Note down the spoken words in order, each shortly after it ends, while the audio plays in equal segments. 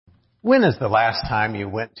When is the last time you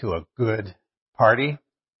went to a good party?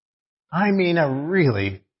 I mean a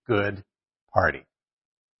really good party.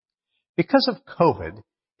 Because of COVID,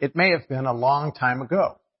 it may have been a long time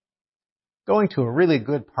ago. Going to a really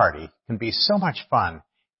good party can be so much fun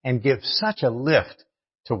and give such a lift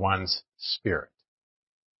to one's spirit.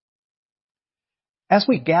 As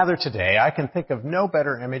we gather today, I can think of no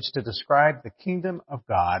better image to describe the kingdom of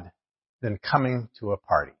God than coming to a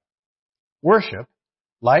party. Worship,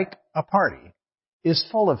 like a party, is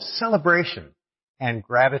full of celebration and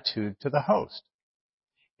gratitude to the host.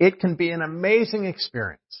 It can be an amazing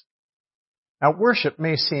experience. Now, worship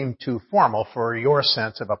may seem too formal for your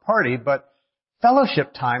sense of a party, but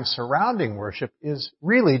fellowship time surrounding worship is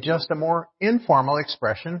really just a more informal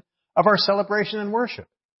expression of our celebration and worship.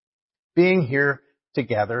 Being here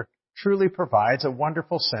together truly provides a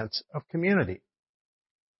wonderful sense of community.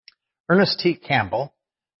 Ernest T. Campbell,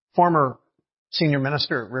 former senior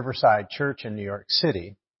minister at Riverside Church in New York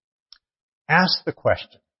City, asked the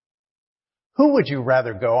question, who would you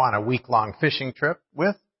rather go on a week-long fishing trip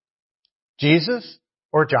with? Jesus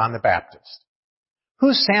or John the Baptist?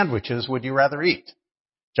 Whose sandwiches would you rather eat?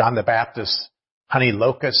 John the Baptist's honey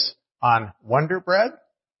locusts on Wonder Bread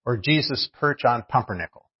or Jesus' perch on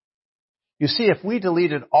pumpernickel? You see, if we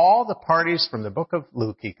deleted all the parties from the book of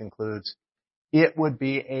Luke, he concludes, it would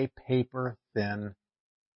be a paper-thin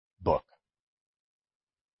book.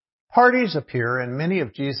 Parties appear in many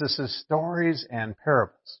of Jesus' stories and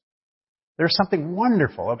parables. There's something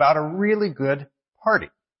wonderful about a really good party.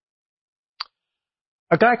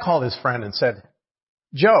 A guy called his friend and said,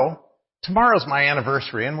 Joe, tomorrow's my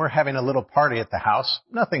anniversary and we're having a little party at the house.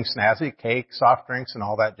 Nothing snazzy, cake, soft drinks, and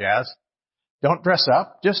all that jazz. Don't dress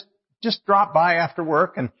up. Just drop by after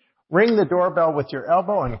work and ring the doorbell with your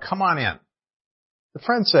elbow and come on in. The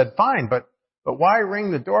friend said, fine, but why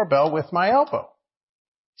ring the doorbell with my elbow?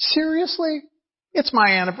 Seriously? It's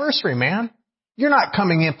my anniversary, man. You're not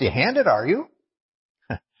coming empty-handed, are you?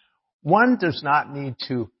 One does not need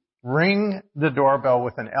to ring the doorbell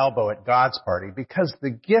with an elbow at God's party because the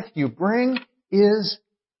gift you bring is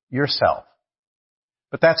yourself.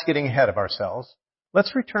 But that's getting ahead of ourselves.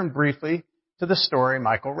 Let's return briefly to the story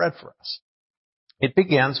Michael read for us. It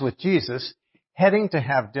begins with Jesus heading to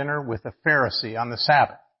have dinner with a Pharisee on the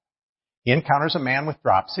Sabbath. He encounters a man with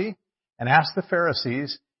dropsy and asks the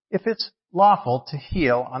Pharisees if it's lawful to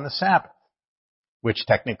heal on the Sabbath, which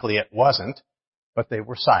technically it wasn't, but they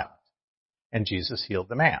were silent, and Jesus healed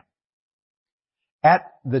the man.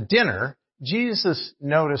 At the dinner, Jesus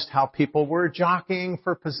noticed how people were jockeying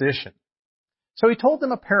for position. So he told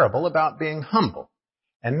them a parable about being humble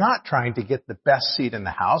and not trying to get the best seat in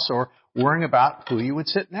the house or worrying about who you would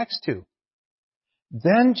sit next to.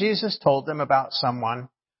 Then Jesus told them about someone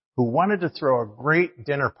who wanted to throw a great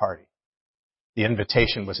dinner party. The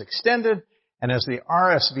invitation was extended, and as the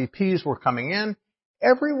RSVPs were coming in,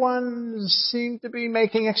 everyone seemed to be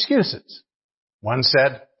making excuses. One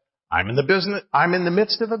said, I'm in the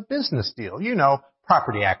midst of a business deal,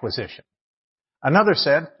 property acquisition. Another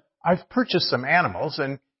said, I've purchased some animals,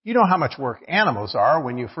 and you know how much work animals are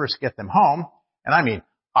when you first get them home. And I mean,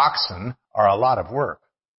 oxen are a lot of work.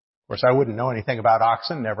 Of course, I wouldn't know anything about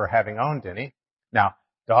oxen, never having owned any. Now,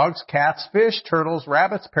 dogs, cats, fish, turtles,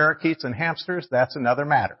 rabbits, parakeets, and hamsters, that's another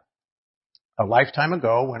matter. A lifetime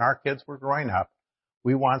ago, when our kids were growing up,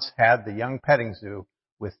 we once had the young petting zoo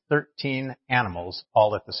with 13 animals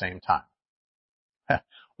all at the same time.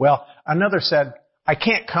 Well, another said, I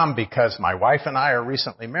can't come because my wife and I are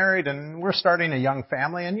recently married and we're starting a young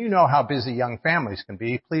family, and you know how busy young families can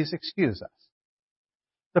be. Please excuse us.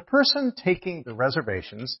 The person taking the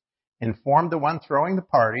reservations informed the one throwing the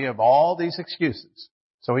party of all these excuses.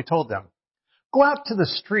 So he told them, go out to the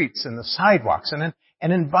streets and the sidewalks and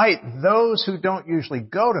invite those who don't usually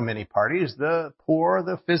go to many parties, the poor,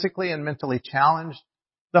 the physically and mentally challenged,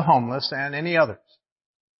 the homeless, and any others.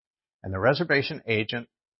 And the reservation agent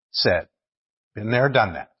said, been there,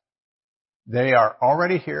 done that. They are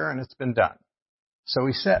already here and it's been done. So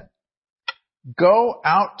he said, go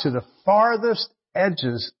out to the farthest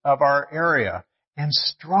edges of our area and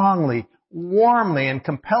strongly, warmly, and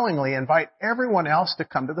compellingly invite everyone else to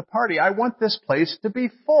come to the party. I want this place to be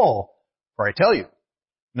full. For I tell you,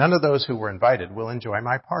 none of those who were invited will enjoy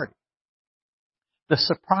my party. The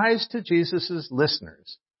surprise to Jesus'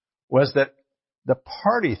 listeners was that the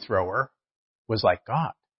party thrower was like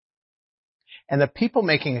God. And the people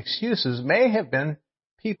making excuses may have been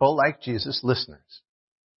people like Jesus' listeners.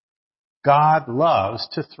 God loves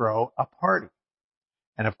to throw a party.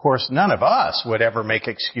 And of course, none of us would ever make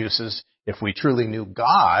excuses if we truly knew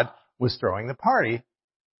God was throwing the party.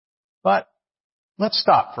 But let's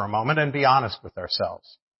stop for a moment and be honest with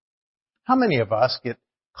ourselves. How many of us get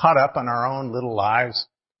caught up in our own little lives,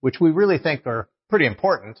 which we really think are pretty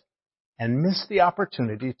important, and miss the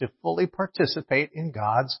opportunity to fully participate in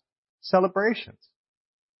God's celebrations?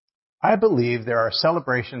 I believe there are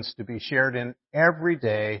celebrations to be shared in every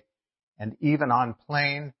day and even on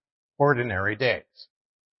plain, ordinary days.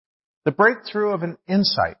 The breakthrough of an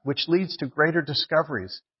insight which leads to greater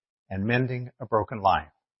discoveries and mending a broken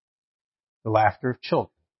life. The laughter of children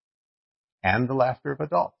and the laughter of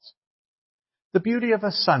adults. The beauty of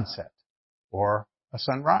a sunset or a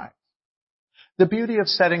sunrise. The beauty of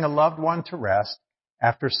setting a loved one to rest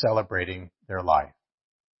after celebrating their life.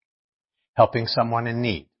 Helping someone in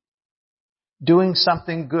need. Doing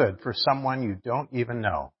something good for someone you don't even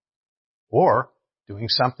know. Or doing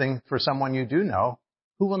something for someone you do know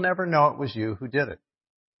who will never know it was you who did it.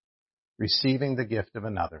 Receiving the gift of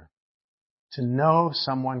another. To know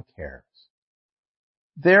someone cares.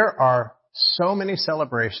 There are so many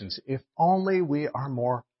celebrations if only we are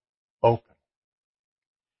more open.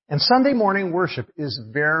 And Sunday morning worship is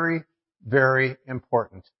very, very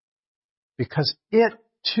important because it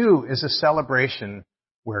too is a celebration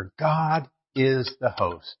where God is the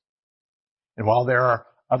host. And while there are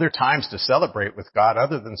other times to celebrate with God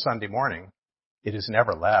other than Sunday morning, it is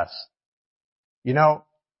never less. You know,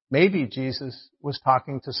 maybe Jesus was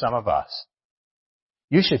talking to some of us.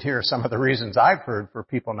 You should hear some of the reasons I've heard for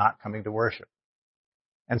people not coming to worship.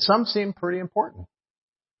 And some seem pretty important.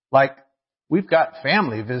 Like, we've got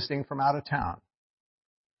family visiting from out of town.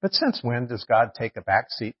 But since when does God take a back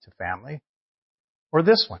seat to family? Or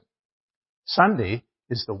this one. Sunday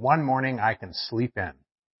is the one morning I can sleep in.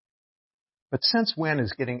 But since when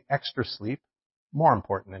is getting extra sleep more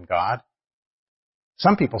important than God?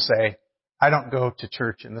 Some people say, I don't go to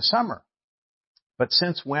church in the summer. But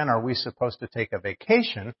since when are we supposed to take a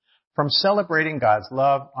vacation from celebrating God's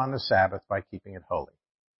love on the Sabbath by keeping it holy?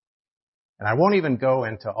 And I won't even go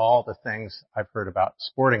into all the things I've heard about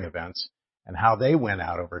sporting events and how they win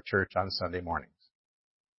out over church on Sunday mornings.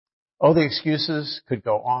 Oh, the excuses could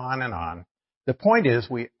go on and on. The point is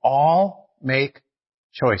we all make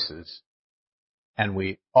choices and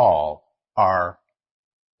we all are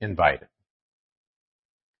invited.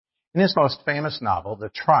 In his most famous novel, The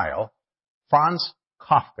Trial, Franz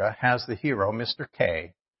Kafka has the hero, Mr.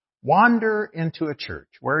 K, wander into a church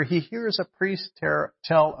where he hears a priest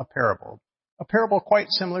tell a parable quite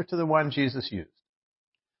similar to the one Jesus used.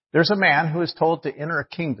 There's a man who is told to enter a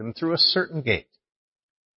kingdom through a certain gate.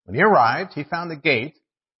 When he arrived, he found the gate,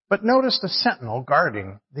 but noticed a sentinel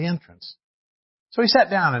guarding the entrance. So he sat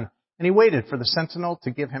down and he waited for the sentinel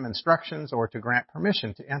to give him instructions or to grant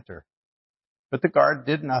permission to enter. But the guard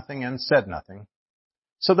did nothing and said nothing.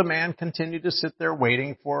 So the man continued to sit there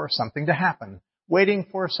waiting for something to happen, waiting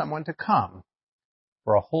for someone to come.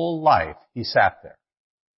 For a whole life he sat there.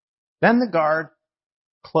 Then the guard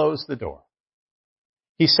closed the door.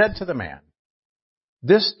 He said to the man,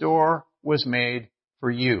 "This door was made for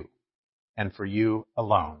you and for you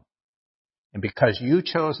alone. And because you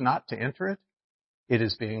chose not to enter it, it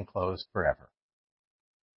is being closed forever."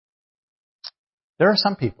 There are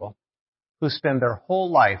some people who spend their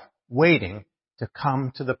whole life waiting to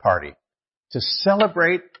come to the party, to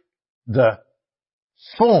celebrate the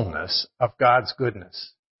fullness of God's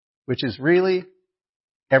goodness, which is really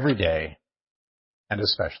every day and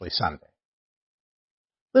especially Sunday.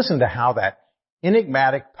 Listen to how that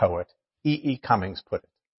enigmatic poet E.E. Cummings put it.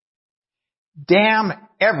 Damn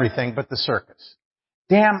everything but the circus.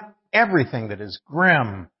 Damn everything that is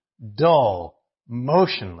grim, dull,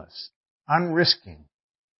 motionless, unrisking,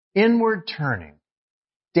 inward turning.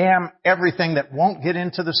 Damn everything that won't get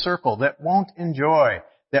into the circle, that won't enjoy,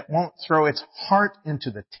 that won't throw its heart into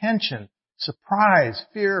the tension, surprise,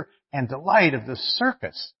 fear, and delight of the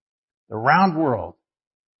circus, the round world,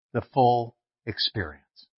 the full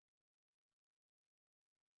experience.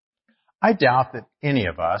 I doubt that any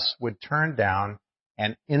of us would turn down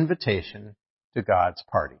an invitation to God's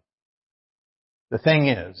party. The thing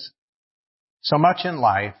is, so much in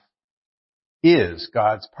life is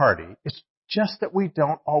God's party. It's just that we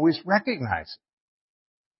don't always recognize it.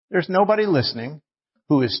 There's nobody listening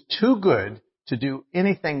who is too good to do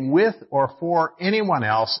anything with or for anyone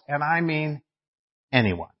else, and I mean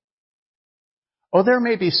anyone. Oh, there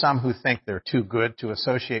may be some who think they're too good to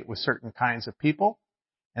associate with certain kinds of people,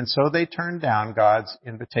 and so they turn down God's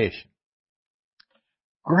invitation.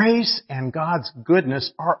 Grace and God's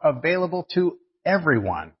goodness are available to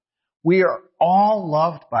everyone. We are all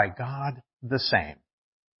loved by God the same.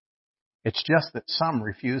 It's just that some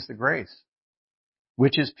refuse the grace,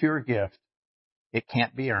 which is pure gift. It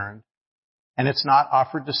can't be earned, and it's not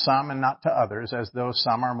offered to some and not to others as though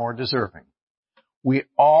some are more deserving. We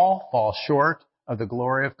all fall short of the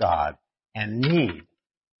glory of God and need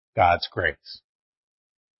God's grace.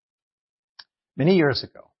 Many years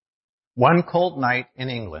ago, one cold night in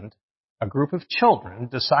England, a group of children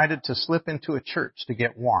decided to slip into a church to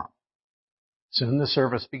get warm. Soon the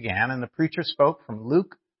service began, and the preacher spoke from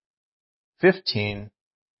Luke 15,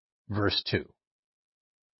 verse 2.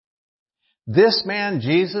 This man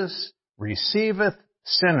Jesus receiveth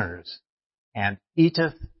sinners and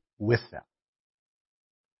eateth with them.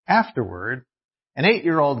 Afterward, an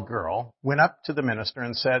 8-year-old girl went up to the minister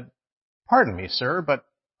and said, "Pardon me, sir, but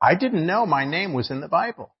I didn't know my name was in the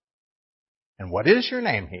Bible." "And what is your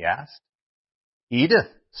name?" he asked.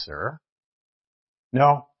 "Edith, sir."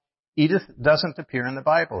 "No, Edith doesn't appear in the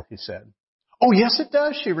Bible," he said. "Oh, yes, it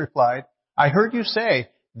does," she replied. "I heard you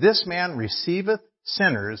say, 'This man receiveth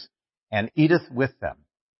sinners and eateth with them.'"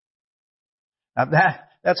 Now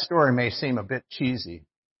that story may seem a bit cheesy,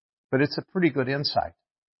 but it's a pretty good insight.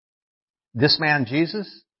 This man,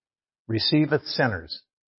 Jesus, receiveth sinners.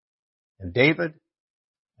 And David,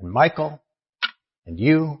 and Michael, and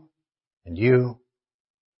you, and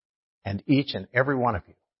each and every one of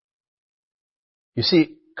you. You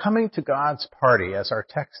see, coming to God's party, as our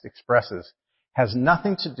text expresses, has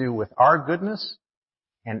nothing to do with our goodness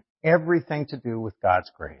and everything to do with God's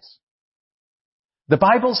grace. The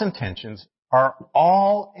Bible's intentions are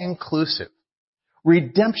all inclusive.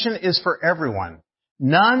 Redemption is for everyone.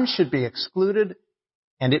 None should be excluded,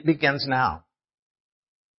 and it begins now.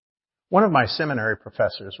 One of my seminary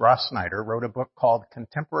professors, Ross Snyder, wrote a book called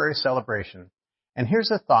Contemporary Celebration, and here's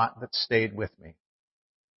a thought that stayed with me.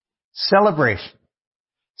 Celebration.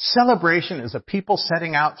 Celebration is a people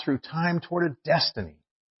setting out through time toward a destiny.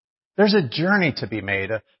 There's a journey to be made,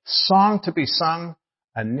 a song to be sung,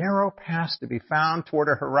 a narrow path to be found toward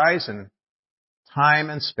a horizon, time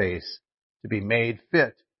and space to be made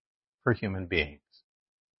fit for human beings.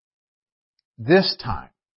 This time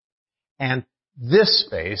and this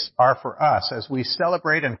space are for us as we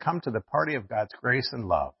celebrate and come to the party of God's grace and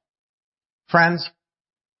love. Friends,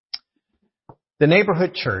 the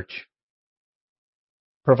neighborhood church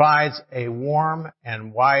provides a warm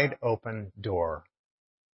and wide open door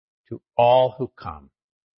to all who come,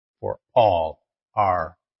 for all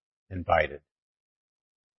are invited.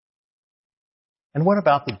 And what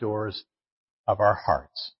about the doors of our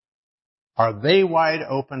hearts? Are they wide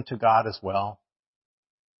open to God as well?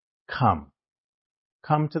 Come.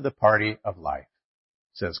 Come to the party of life,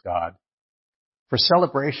 says God. For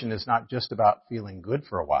celebration is not just about feeling good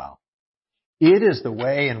for a while. It is the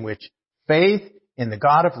way in which faith in the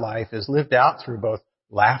God of life is lived out through both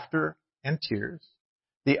laughter and tears,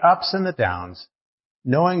 the ups and the downs,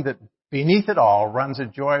 knowing that beneath it all runs a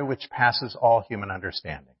joy which passes all human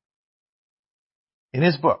understanding. In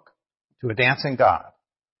his book, To a Dancing God,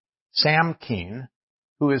 Sam Keen,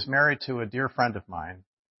 who is married to a dear friend of mine,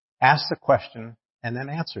 asks a question and then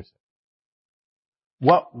answers it.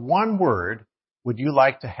 What one word would you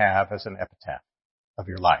like to have as an epitaph of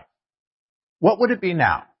your life? What would it be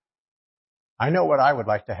now? I know what I would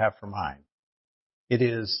like to have for mine. It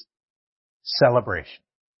is celebration.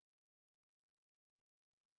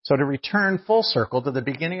 So to return full circle to the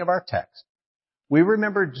beginning of our text, we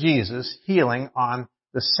remember Jesus healing on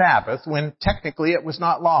the Sabbath when technically it was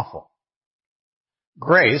not lawful.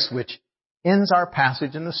 Grace, which ends our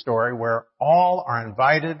passage in the story where all are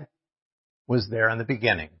invited, was there in the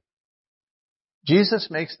beginning. Jesus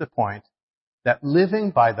makes the point that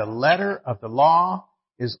living by the letter of the law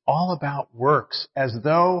is all about works, as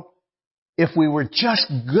though if we were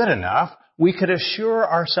just good enough, we could assure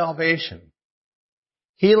our salvation.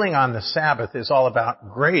 Healing on the Sabbath is all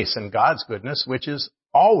about grace and God's goodness, which is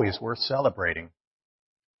always worth celebrating.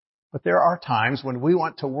 But there are times when we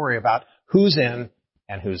want to worry about who's in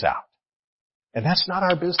and who's out. And that's not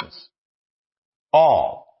our business.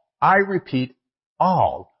 All, I repeat,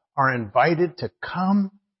 all are invited to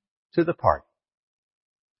come to the party.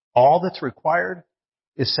 All that's required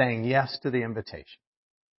is saying yes to the invitation.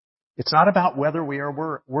 It's not about whether we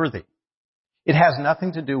are worthy. It has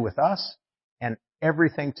nothing to do with us and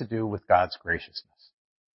everything to do with God's graciousness.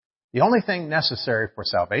 The only thing necessary for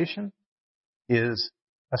salvation is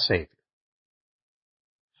a Savior.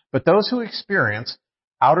 But those who experience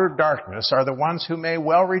outer darkness are the ones who may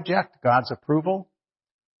well reject God's approval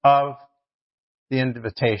of the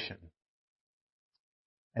invitation.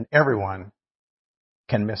 And everyone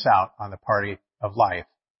can miss out on the party of life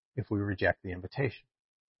if we reject the invitation.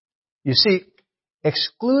 You see,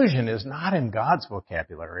 exclusion is not in God's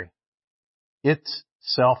vocabulary. It's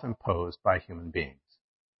self-imposed by human beings.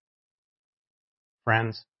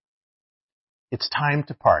 Friends, it's time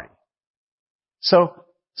to party. So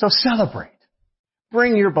celebrate.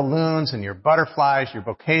 Bring your balloons and your butterflies, your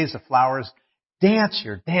bouquets of flowers. Dance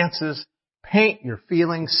your dances. Paint your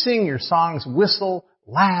feelings. Sing your songs. Whistle.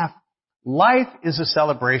 Laugh. Life is a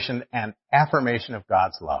celebration and affirmation of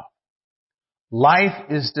God's love. Life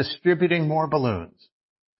is distributing more balloons,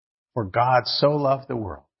 for God so loved the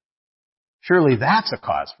world. Surely that's a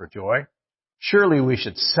cause for joy. Surely we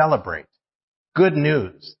should celebrate good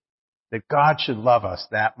news that God should love us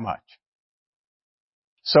that much.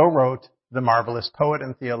 So wrote the marvelous poet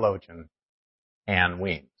and theologian Anne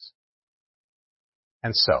Weems.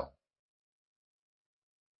 And so,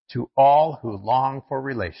 to all who long for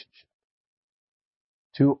relationship,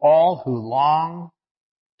 to all who long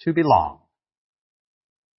to belong,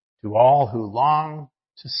 to all who long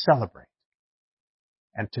to celebrate,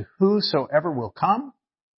 and to whosoever will come,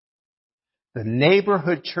 the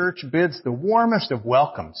neighborhood church bids the warmest of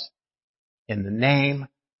welcomes in the name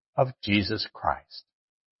of Jesus Christ.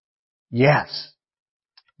 Yes,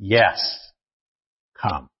 yes,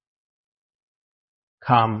 come.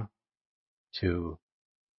 Come to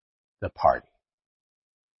the party.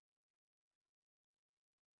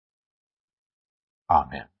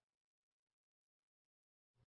 Amen.